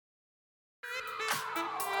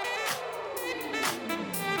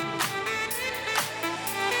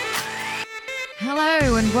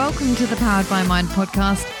Hello and welcome to the Powered by Mind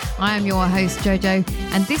podcast. I am your host Jojo,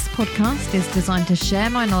 and this podcast is designed to share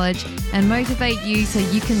my knowledge and motivate you so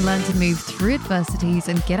you can learn to move through adversities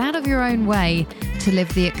and get out of your own way to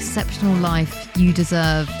live the exceptional life you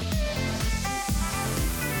deserve.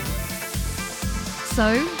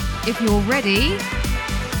 So, if you're ready,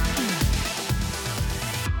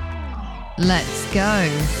 let's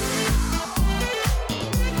go.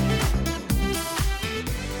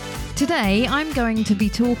 Today, I'm going to be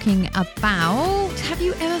talking about, have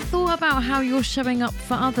you ever thought about how you're showing up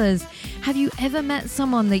for others? Have you ever met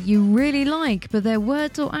someone that you really like, but their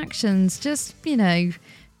words or actions just,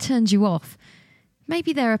 turned you off?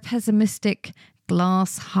 Maybe they're a pessimistic,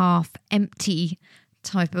 glass half empty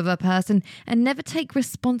type of a person and never take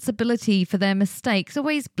responsibility for their mistakes,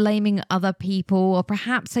 always blaming other people, or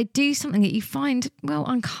perhaps they do something that you find,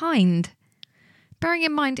 unkind. Bearing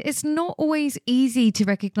in mind, it's not always easy to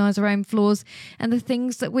recognise our own flaws and the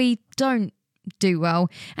things that we don't do well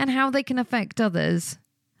and how they can affect others.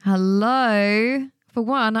 Hello. For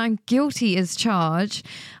one, I'm guilty as charged.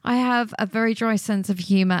 I have a very dry sense of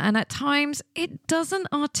humour and at times it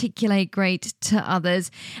doesn't articulate great to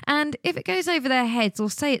others. And if it goes over their heads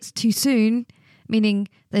or say it's too soon, meaning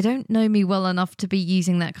they don't know me well enough to be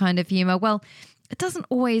using that kind of humour, it doesn't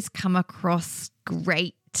always come across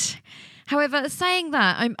great. However, saying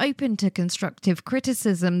that, I'm open to constructive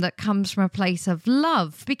criticism that comes from a place of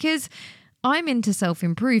love because I'm into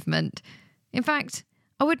self-improvement. In fact,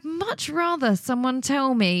 I would much rather someone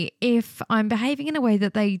tell me if I'm behaving in a way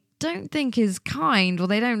that they don't think is kind or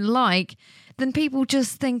they don't like than people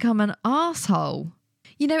just think I'm an arsehole.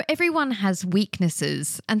 Everyone has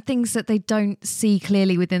weaknesses and things that they don't see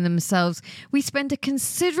clearly within themselves. We spend a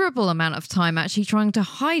considerable amount of time actually trying to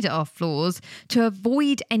hide our flaws to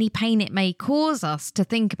avoid any pain it may cause us to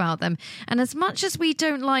think about them. And as much as we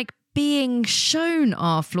don't like being shown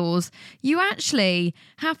our flaws, you actually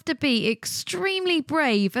have to be extremely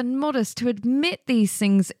brave and modest to admit these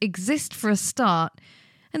things exist for a start.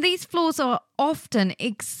 And these flaws are often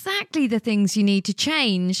exactly the things you need to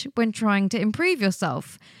change when trying to improve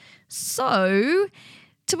yourself. So,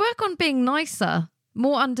 to work on being nicer,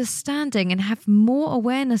 more understanding, and have more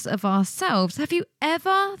awareness of ourselves, have you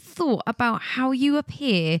ever thought about how you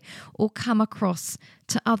appear or come across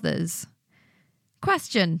to others?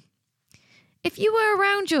 Question: if you were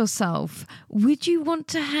around yourself, would you want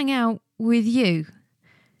to hang out with you?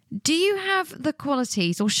 Do you have the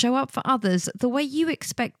qualities or show up for others the way you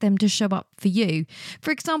expect them to show up for you?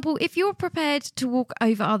 For example, if you're prepared to walk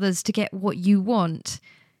over others to get what you want,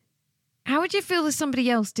 how would you feel if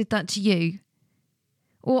somebody else did that to you?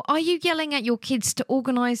 Or are you yelling at your kids to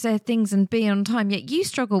organise their things and be on time, yet you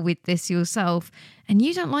struggle with this yourself and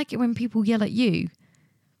you don't like it when people yell at you?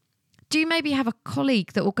 Do you maybe have a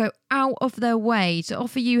colleague that will go out of their way to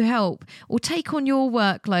offer you help or take on your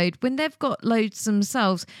workload when they've got loads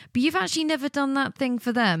themselves, but you've actually never done that thing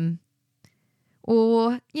for them?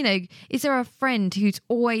 Or, is there a friend who's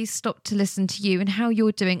always stopped to listen to you and how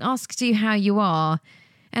you're doing, asks you how you are,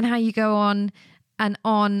 and how you go on and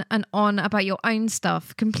on and on about your own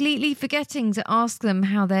stuff, completely forgetting to ask them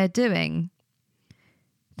how they're doing?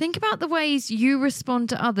 Think about the ways you respond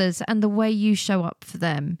to others and the way you show up for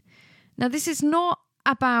them. Now, this is not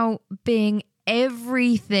about being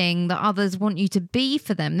everything that others want you to be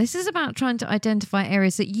for them. This is about trying to identify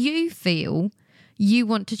areas that you feel you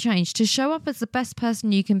want to change, to show up as the best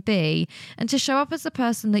person you can be and to show up as the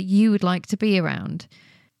person that you would like to be around.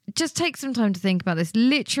 Just take some time to think about this.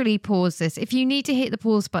 Literally pause this. If you need to hit the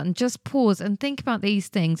pause button, just pause and think about these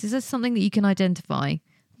things. Is there something that you can identify? I'm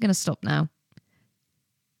going to stop now.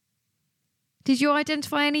 Did you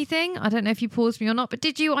identify anything? I don't know if you paused me or not, but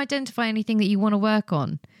did you identify anything that you want to work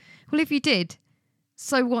on? Well, if you did,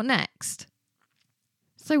 so what next?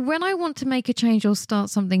 So when I want to make a change or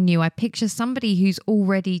start something new, I picture somebody who's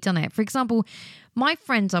already done it. For example, my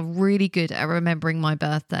friends are really good at remembering my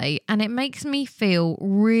birthday, and it makes me feel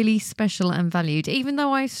really special and valued, even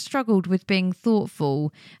though I struggled with being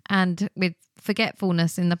thoughtful and with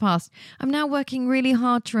forgetfulness in the past. I'm now working really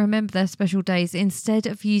hard to remember their special days instead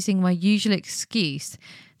of using my usual excuse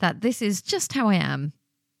that this is just how I am.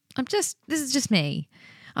 This is just me.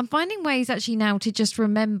 I'm finding ways actually now to just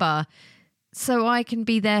remember so I can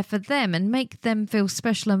be there for them and make them feel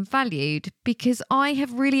special and valued, because I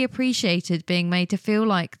have really appreciated being made to feel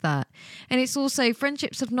like that. And it's also,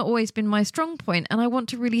 friendships have not always been my strong point, and I want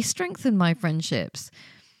to really strengthen my friendships.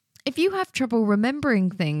 If you have trouble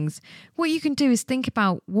remembering things, what you can do is think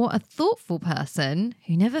about what a thoughtful person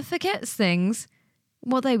who never forgets things,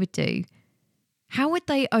 what they would do. How would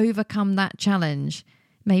they overcome that challenge?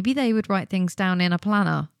 Maybe they would write things down in a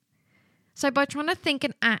planner. So by trying to think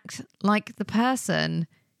and act like the person,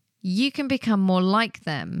 you can become more like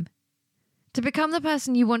them. To become the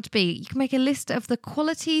person you want to be, you can make a list of the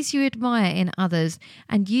qualities you admire in others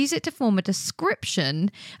and use it to form a description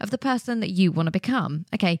of the person that you want to become.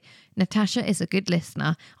 Okay, Natasha is a good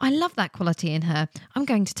listener. I love that quality in her. I'm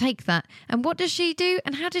going to take that. And what does she do?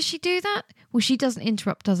 And how does she do that? Well, she doesn't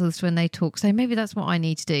interrupt others when they talk. So maybe that's what I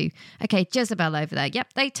need to do. Okay, Jezebel over there.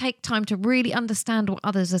 Yep, they take time to really understand what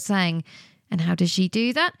others are saying. And how does she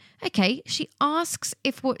do that? Okay, she asks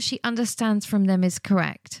if what she understands from them is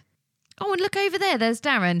correct. Oh, and look over there, there's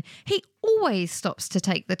Darren. He always stops to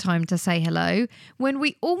take the time to say hello when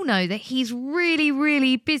we all know that he's really,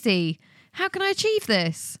 really busy. How can I achieve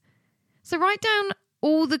this? So write down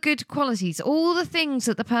all the good qualities, all the things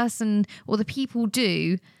that the person or the people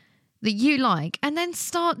do that you like, and then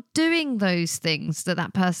start doing those things that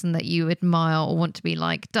that person that you admire or want to be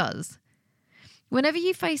like does. Whenever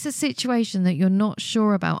you face a situation that you're not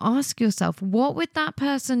sure about, ask yourself, what would that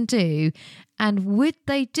person do? And would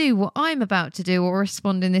they do what I'm about to do or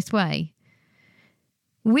respond in this way?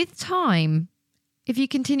 With time, if you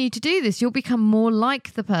continue to do this, you'll become more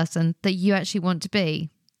like the person that you actually want to be.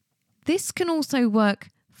 This can also work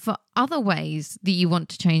for other ways that you want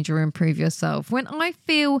to change or improve yourself. When I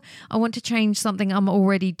feel I want to change something I'm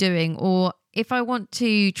already doing, or if I want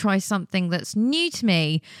to try something that's new to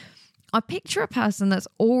me, I picture a person that's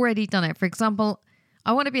already done it. For example,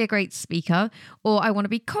 I want to be a great speaker, or I want to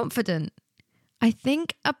be confident. I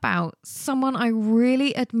think about someone I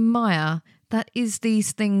really admire that is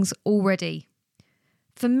these things already.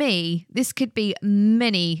 For me, this could be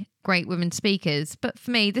many great women speakers, but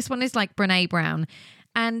for me, this one is like Brené Brown.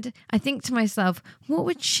 And I think to myself, what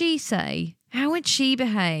would she say? How would she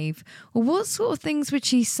behave? Or what sort of things would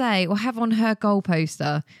she say or have on her goal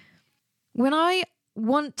poster? When I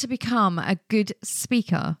want to become a good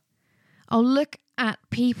speaker, I'll look at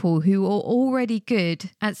people who are already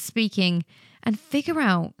good at speaking and figure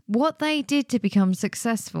out what they did to become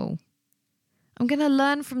successful. I'm going to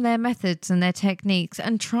learn from their methods and their techniques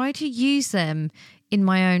and try to use them in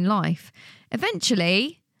my own life.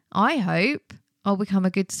 Eventually, I hope I'll become a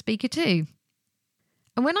good speaker too.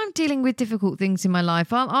 And when I'm dealing with difficult things in my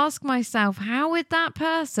life, I'll ask myself, how would that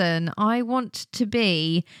person I want to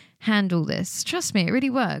be handle this? Trust me, it really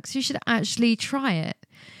works. You should actually try it.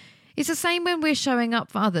 It's the same when we're showing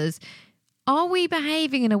up for others. Are we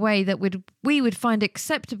behaving in a way that we would find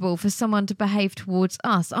acceptable for someone to behave towards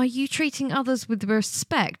us? Are you treating others with the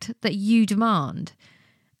respect that you demand?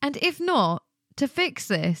 And if not, to fix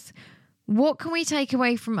this, what can we take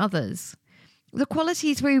away from others? The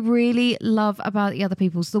qualities we really love about the other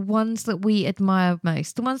people's, the ones that we admire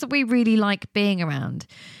most, the ones that we really like being around.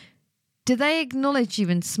 Do they acknowledge you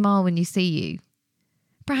and smile when you see you?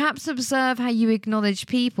 Perhaps observe how you acknowledge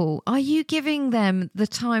people. Are you giving them the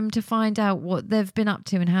time to find out what they've been up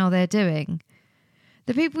to and how they're doing?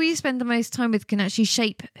 The people you spend the most time with can actually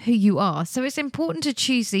shape who you are. So it's important to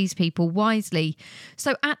choose these people wisely.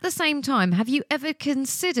 So at the same time, have you ever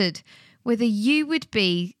considered whether you would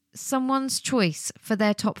be someone's choice for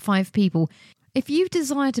their top 5 people? If you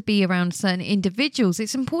desire to be around certain individuals,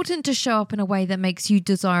 it's important to show up in a way that makes you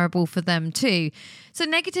desirable for them too. So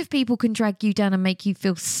negative people can drag you down and make you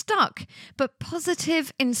feel stuck, but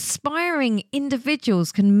positive, inspiring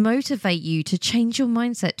individuals can motivate you to change your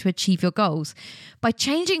mindset to achieve your goals. By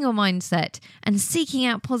changing your mindset and seeking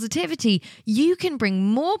out positivity, you can bring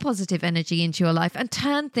more positive energy into your life and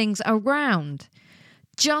turn things around.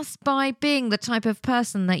 Just by being the type of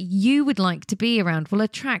person that you would like to be around will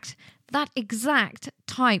attract that exact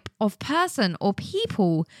type of person or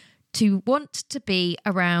people to want to be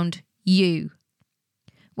around you.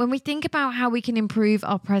 When we think about how we can improve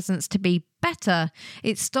our presence to be better,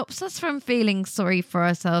 it stops us from feeling sorry for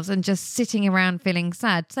ourselves and just sitting around feeling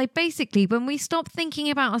sad. So basically, when we stop thinking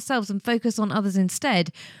about ourselves and focus on others instead,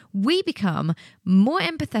 we become more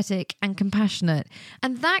empathetic and compassionate.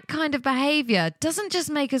 And that kind of behavior doesn't just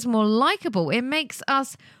make us more likable, it makes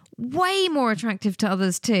us way more attractive to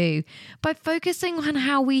others too. By focusing on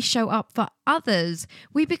how we show up for others,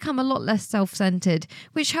 we become a lot less self-centered,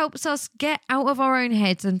 which helps us get out of our own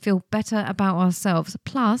heads and feel better about ourselves.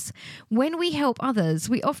 Plus, when we help others,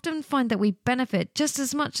 we often find that we benefit just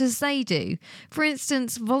as much as they do. For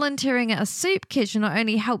instance, volunteering at a soup kitchen not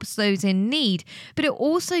only helps those in need, but it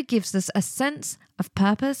also gives us a sense of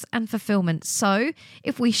purpose and fulfillment. So,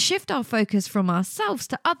 if we shift our focus from ourselves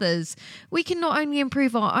to others, we can not only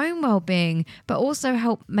improve our own well-being, but also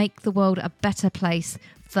help make the world a better place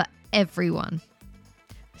for everyone.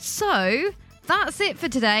 So, that's it for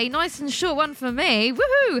today. Nice and short one for me.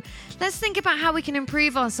 Woohoo! Let's think about how we can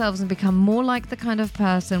improve ourselves and become more like the kind of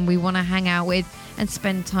person we want to hang out with and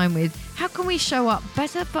spend time with. How can we show up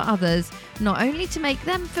better for others, not only to make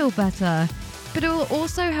them feel better, but it will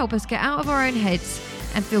also help us get out of our own heads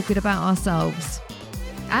and feel good about ourselves.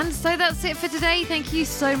 And so that's it for today. Thank you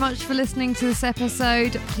so much for listening to this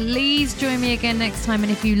episode. Please join me again next time.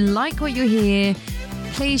 And if you like what you hear,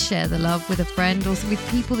 please share the love with a friend, also with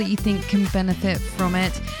people that you think can benefit from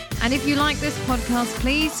it. And if you like this podcast,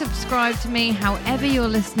 please subscribe to me however you're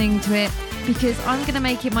listening to it, because I'm going to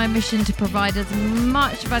make it my mission to provide as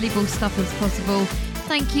much valuable stuff as possible.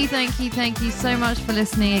 Thank you so much for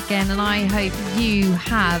listening again. And I hope you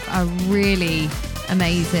have a really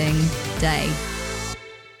amazing day.